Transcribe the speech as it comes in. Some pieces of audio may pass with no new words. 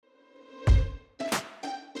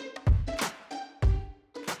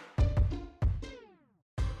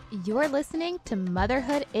You're listening to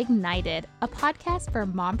Motherhood Ignited, a podcast for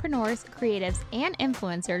mompreneurs, creatives, and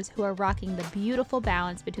influencers who are rocking the beautiful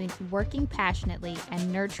balance between working passionately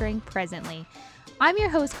and nurturing presently. I'm your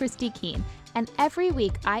host, Christy Keene, and every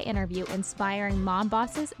week I interview inspiring mom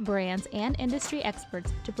bosses, brands, and industry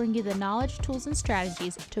experts to bring you the knowledge, tools, and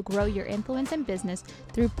strategies to grow your influence and business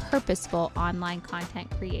through purposeful online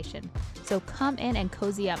content creation. So come in and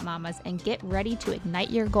cozy up, mamas, and get ready to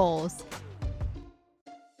ignite your goals.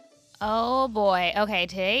 Oh boy. Okay,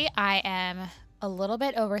 today I am a little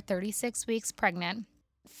bit over 36 weeks pregnant,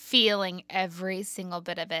 feeling every single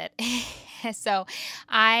bit of it. So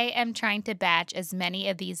I am trying to batch as many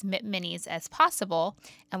of these minis as possible.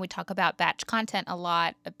 And we talk about batch content a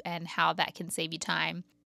lot and how that can save you time.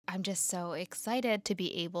 I'm just so excited to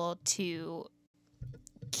be able to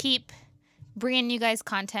keep bringing you guys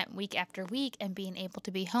content week after week and being able to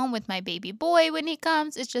be home with my baby boy when he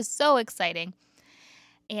comes. It's just so exciting.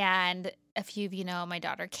 And a few of you know my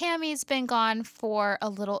daughter Cammie's been gone for a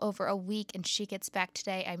little over a week and she gets back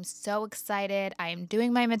today. I'm so excited. I am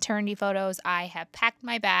doing my maternity photos. I have packed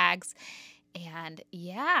my bags. And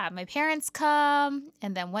yeah, my parents come.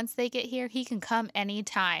 And then once they get here, he can come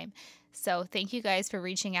anytime. So thank you guys for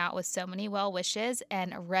reaching out with so many well wishes.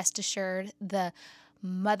 And rest assured, the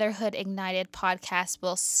Motherhood Ignited podcast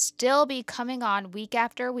will still be coming on week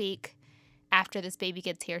after week after this baby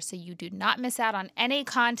gets here, so you do not miss out on any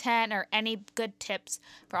content or any good tips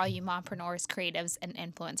for all you mompreneurs, creatives, and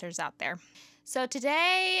influencers out there. So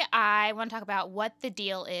today I want to talk about what the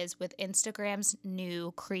deal is with Instagram's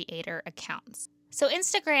new creator accounts. So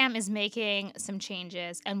Instagram is making some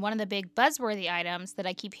changes, and one of the big buzzworthy items that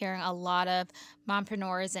I keep hearing a lot of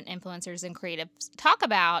mompreneurs and influencers and creatives talk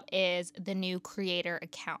about is the new creator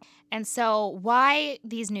account. And so why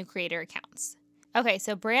these new creator accounts? Okay,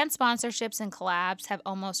 so brand sponsorships and collabs have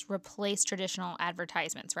almost replaced traditional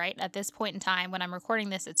advertisements, right? At this point in time, when I'm recording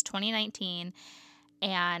this, it's 2019,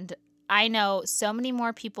 and I know so many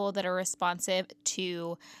more people that are responsive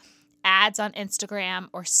to ads on Instagram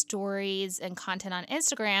or stories and content on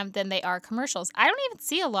Instagram than they are commercials. I don't even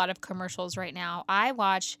see a lot of commercials right now. I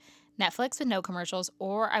watch Netflix with no commercials,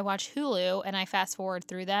 or I watch Hulu and I fast forward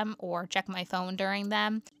through them or check my phone during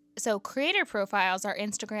them. So creator profiles are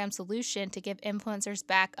Instagram's solution to give influencers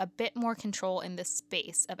back a bit more control in the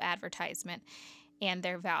space of advertisement and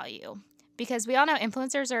their value. Because we all know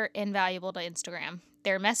influencers are invaluable to Instagram.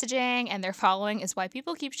 Their messaging and their following is why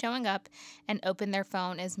people keep showing up and open their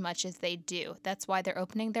phone as much as they do. That's why they're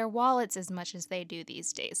opening their wallets as much as they do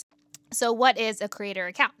these days. So what is a creator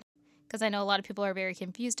account? Because I know a lot of people are very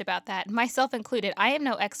confused about that, myself included. I am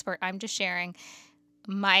no expert. I'm just sharing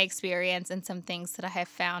my experience and some things that I have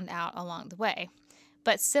found out along the way.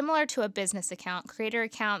 But similar to a business account, creator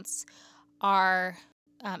accounts are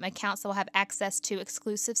accounts that will have access to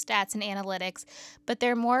exclusive stats and analytics, but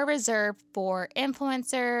they're more reserved for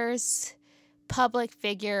influencers, public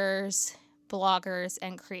figures, bloggers,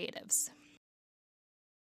 and creatives.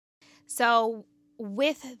 So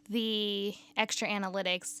with the extra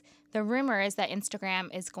analytics, the rumor is that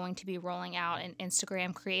Instagram is going to be rolling out an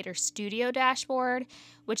Instagram Creator Studio dashboard,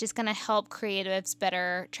 which is going to help creatives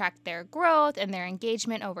better track their growth and their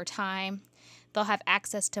engagement over time. They'll have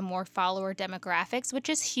access to more follower demographics, which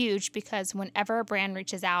is huge because whenever a brand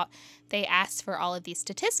reaches out, they ask for all of these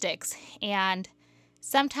statistics. And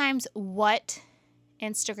sometimes what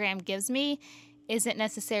Instagram gives me isn't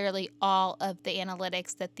necessarily all of the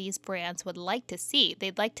analytics that these brands would like to see.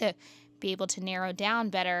 They'd like to be able to narrow down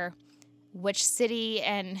better which city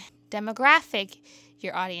and demographic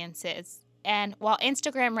your audience is. And while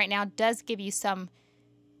Instagram right now does give you some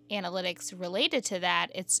analytics related to that,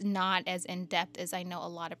 it's not as in-depth as I know a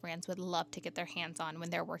lot of brands would love to get their hands on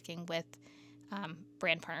when they're working with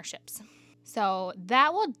brand partnerships. So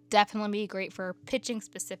that will definitely be great for pitching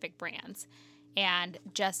specific brands and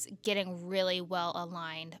just getting really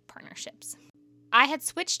well-aligned partnerships. I had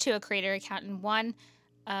switched to a creator account, and one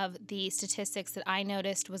of the statistics that I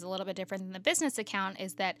noticed was a little bit different than the business account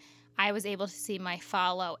is that I was able to see my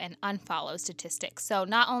follow and unfollow statistics. So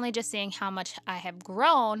not only just seeing how much I have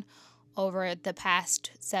grown over the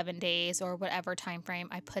past 7 days or whatever time frame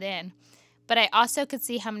I put in, but I also could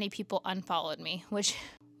see how many people unfollowed me, which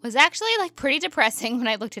was actually like pretty depressing when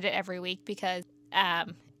I looked at it every week because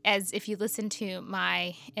as if you listen to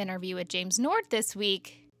my interview with James Nord this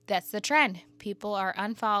week, that's the trend. People are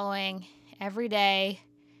unfollowing every day.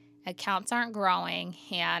 Accounts aren't growing,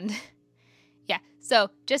 and yeah,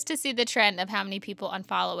 so just to see the trend of how many people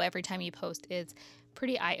unfollow every time you post is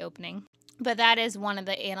pretty eye-opening. But that is one of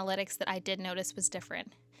the analytics that I did notice was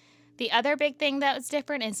different. The other big thing that was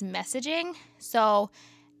different is messaging. So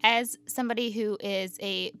As somebody who is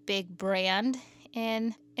a big brand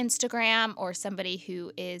in Instagram or somebody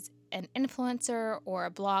who is an influencer or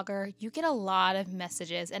a blogger, you get a lot of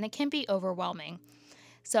messages and it can be overwhelming.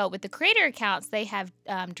 So with the creator accounts, they have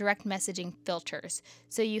direct messaging filters.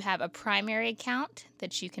 So you have a primary account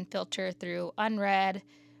that you can filter through unread,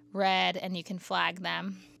 read, and you can flag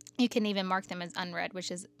them. You can even mark them as unread,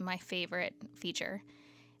 which is my favorite feature.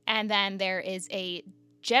 And then there is a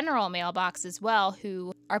general mailbox as well,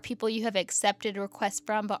 who are people you have accepted requests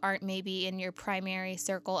from but aren't maybe in your primary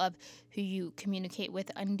circle of who you communicate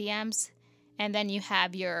with on DMs. And then you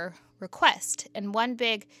have your request. And one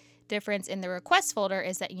big difference in the request folder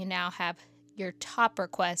is that you now have your top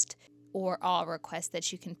request or all requests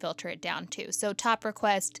that you can filter it down to. So top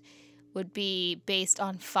request would be based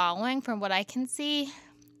on following, from what I can see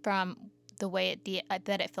from the way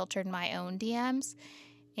that it filtered my own DMs.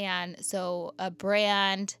 And so a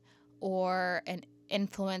brand or an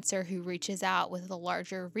influencer who reaches out with a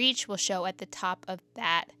larger reach will show at the top of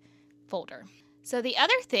that folder. So the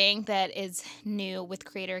other thing that is new with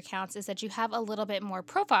creator accounts is that you have a little bit more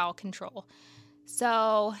profile control.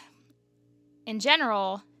 So in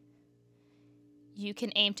general, you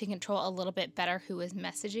can aim to control a little bit better who is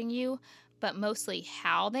messaging you, but mostly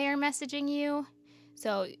how they are messaging you.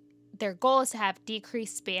 So their goal is to have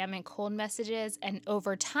decreased spam and cold messages, and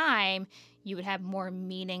over time, you would have more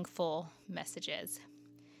meaningful messages.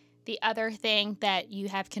 The other thing that you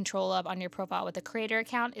have control of on your profile with a creator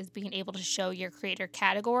account is being able to show your creator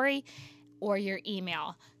category or your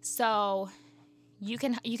email. So you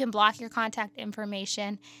can block your contact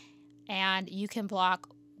information, and you can block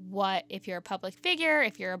if you're a public figure,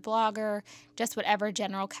 if you're a blogger, just whatever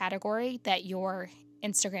general category that your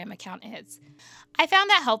Instagram account is. I found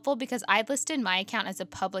that helpful because I listed my account as a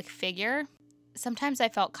public figure. Sometimes I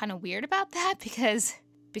felt kind of weird about that because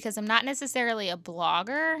I'm not necessarily a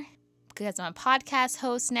blogger, because I'm a podcast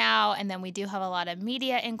host now, and then we do have a lot of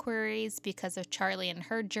media inquiries because of Charlie and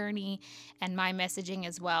her journey and my messaging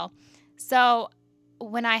as well. So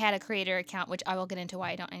when I had a creator account, which I will get into why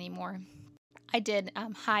I don't anymore, I did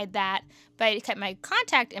hide that, but I kept my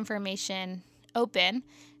contact information open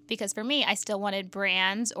because for me, I still wanted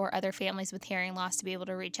brands or other families with hearing loss to be able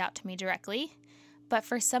to reach out to me directly. But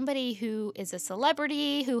for somebody who is a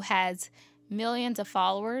celebrity, who has millions of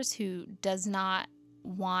followers, who does not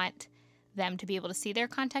want them to be able to see their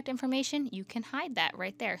contact information, you can hide that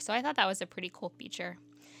right there. So I thought that was a pretty cool feature.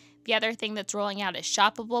 The other thing that's rolling out is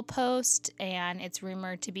shoppable post, and it's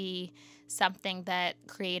rumored to be something that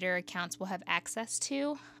creator accounts will have access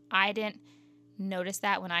to. I didn't notice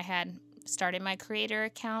that when I had started my creator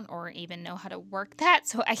account or even know how to work that,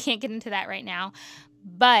 so I can't get into that right now.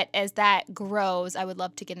 But as that grows, I would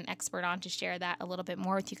love to get an expert on to share that a little bit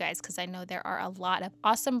more with you guys, because I know there are a lot of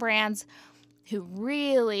awesome brands who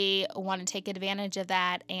really want to take advantage of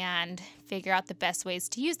that and figure out the best ways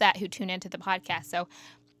to use that, who tune into the podcast. So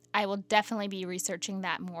I will definitely be researching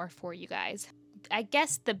that more for you guys. I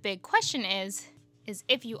guess the big question is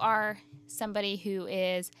if you are somebody who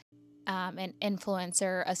is an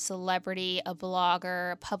influencer, a celebrity, a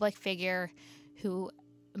blogger, a public figure who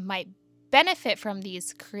might benefit from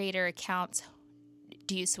these creator accounts,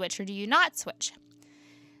 do you switch or do you not switch?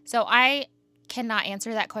 So I cannot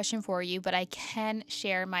answer that question for you, but I can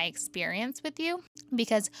share my experience with you,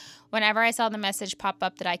 because whenever I saw the message pop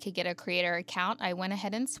up that I could get a creator account, I went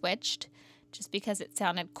ahead and switched just because it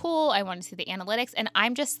sounded cool. I wanted to see the analytics, and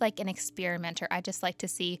I'm just like an experimenter. I just like to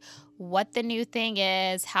see what the new thing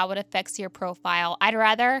is, how it affects your profile. I'd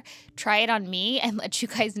rather try it on me and let you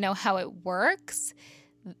guys know how it works.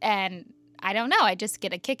 And I don't know, I just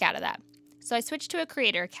get a kick out of that. So I switched to a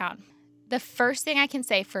creator account. The first thing I can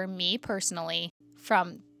say for me personally,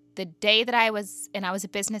 from the day that I was a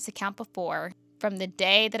business account before, from the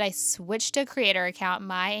day that I switched to a creator account,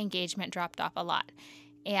 my engagement dropped off a lot.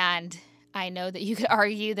 And I know that you could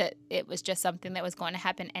argue that it was just something that was going to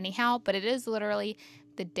happen anyhow, but it is literally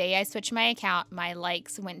the day I switched my account, my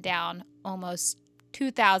likes went down almost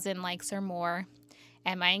 2,000 likes or more,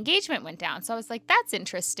 and my engagement went down. So I was like, that's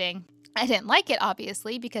interesting. I didn't like it,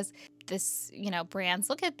 obviously, because this, brands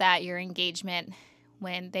look at that, your engagement,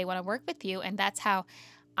 when they want to work with you. And that's how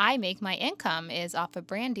I make my income, is off of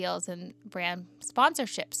brand deals and brand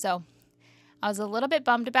sponsorships. So I was a little bit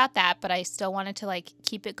bummed about that, but I still wanted to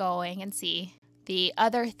keep it going and see. The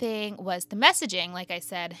other thing was the messaging. Like I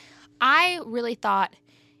said, I really thought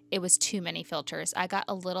it was too many filters. I got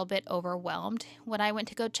a little bit overwhelmed when I went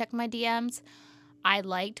to go check my DMs. I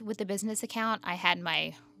liked with the business account, I had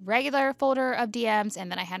my regular folder of DMs,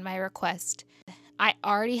 and then I had my request. I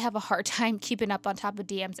already have a hard time keeping up on top of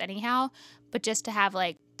DMs anyhow, but just to have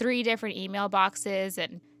 3 different email boxes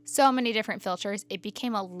and so many different filters, it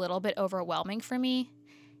became a little bit overwhelming for me.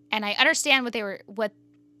 And I understand what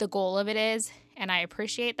the goal of it is, and I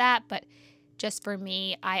appreciate that, but just for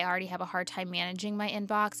me, I already have a hard time managing my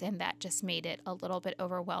inbox, and that just made it a little bit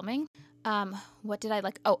overwhelming. What did I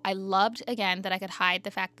like? Oh, I loved, again, that I could hide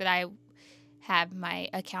the fact that I have my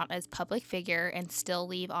account as public figure and still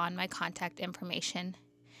leave on my contact information.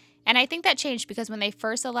 And I think that changed because when they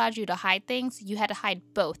first allowed you to hide things, you had to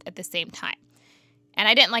hide both at the same time. And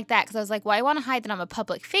I didn't like that because I was like, well, I want to hide that I'm a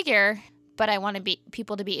public figure, but I want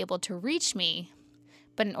people to be able to reach me.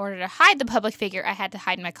 But in order to hide the public figure, I had to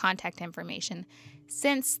hide my contact information.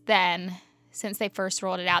 Since then, since they first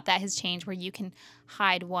rolled it out, that has changed where you can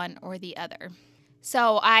hide one or the other.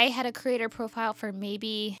 So I had a creator profile for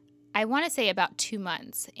maybe, I want to say about 2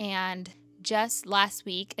 months. And just last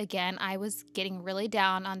week, again, I was getting really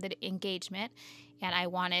down on the engagement, and I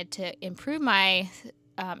wanted to improve my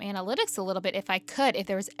analytics a little bit if I could, if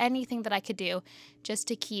there was anything that I could do just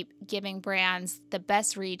to keep giving brands the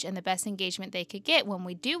best reach and the best engagement they could get when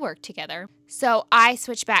we do work together. So I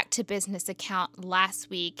switched back to business account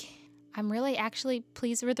last week. I'm really actually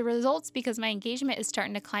pleased with the results because my engagement is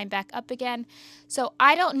starting to climb back up again. So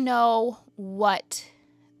I don't know what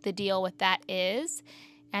the deal with that is.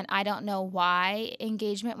 And I don't know why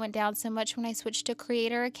engagement went down so much when I switched to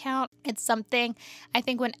creator account. It's something, I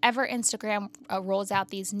think whenever Instagram rolls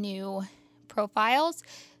out these new profiles,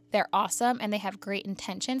 they're awesome and they have great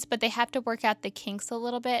intentions, but they have to work out the kinks a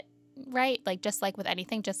little bit, right? Like just like with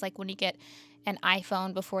anything, just like when you get an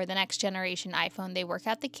iPhone before the next generation iPhone, they work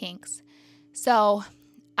out the kinks. So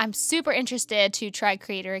I'm super interested to try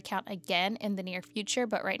creator account again in the near future,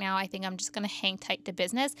 but right now I think I'm just going to hang tight to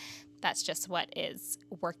business. That's just what is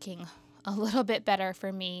working a little bit better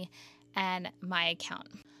for me and my account.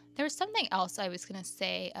 There was something else I was going to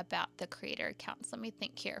say about the creator accounts. Let me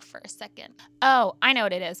think here for a second. Oh, I know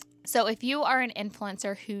what it is. So if you are an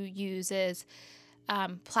influencer who uses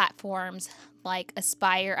platforms like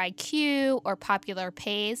Aspire IQ or Popular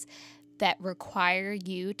Pays that require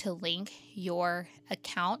you to link your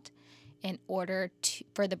account in order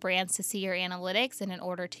for the brands to see your analytics and in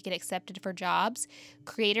order to get accepted for jobs,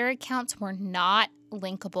 creator accounts were not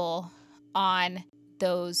linkable on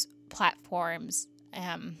those platforms.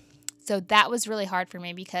 So that was really hard for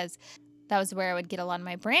me because that was where I would get a lot of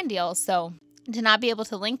my brand deals. So to not be able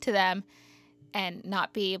to link to them and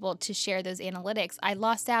not be able to share those analytics, I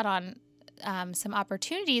lost out on some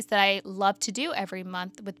opportunities that I love to do every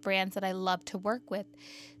month with brands that I love to work with.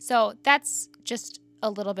 So that's just a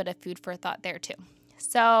little bit of food for thought there too.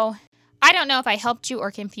 So I don't know if I helped you or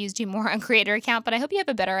confused you more on creator account, but I hope you have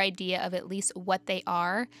a better idea of at least what they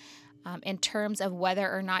are in terms of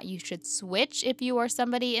whether or not you should switch if you are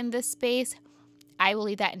somebody in this space. I will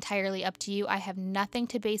leave that entirely up to you. I have nothing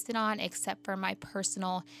to base it on except for my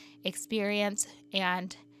personal experience,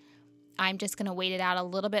 and I'm just going to wait it out a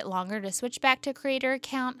little bit longer to switch back to creator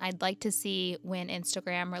account. I'd like to see when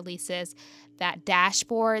Instagram releases that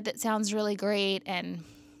dashboard that sounds really great and,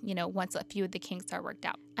 once a few of the kinks are worked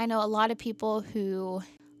out. I know a lot of people who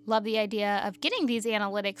love the idea of getting these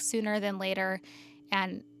analytics sooner than later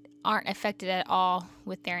and aren't affected at all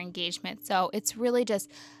with their engagement. So it's really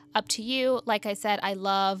just up to you. Like I said, I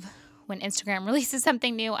love when Instagram releases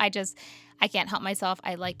something new. I can't help myself.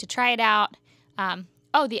 I like to try it out.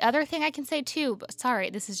 Oh, the other thing I can say too, sorry,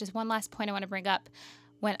 this is just one last point I want to bring up.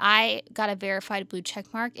 When I got a verified blue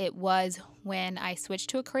check mark, it was when I switched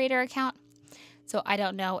to a creator account. So I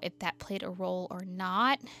don't know if that played a role or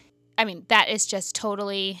not. I mean, that is just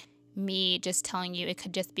totally me just telling you. It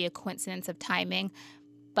could just be a coincidence of timing.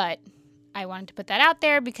 But I wanted to put that out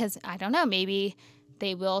there because I don't know, maybe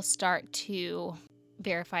they will start to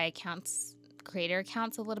verify creator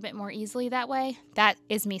accounts a little bit more easily that way. That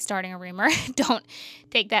is me starting a rumor. Don't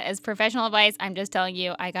take that as professional advice. I'm just telling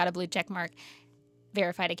you I got a blue check mark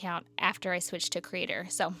verified account after I switched to creator.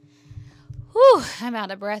 So I'm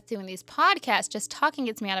out of breath doing these podcasts. Just talking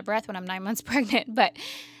gets me out of breath when I'm 9 months pregnant. But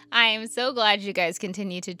I am so glad you guys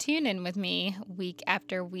continue to tune in with me week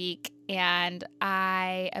after week. And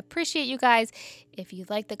I appreciate you guys. If you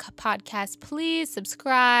like the podcast, please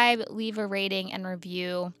subscribe, leave a rating and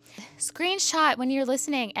review. Screenshot when you're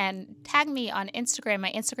listening and tag me on Instagram.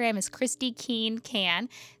 My Instagram is Christy Keane Can,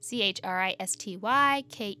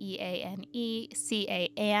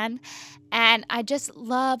 ChristyKeaneCan. And I just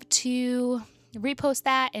love to repost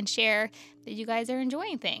that and share that you guys are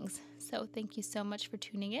enjoying things. So thank you so much for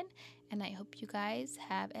tuning in, and I hope you guys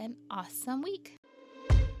have an awesome week.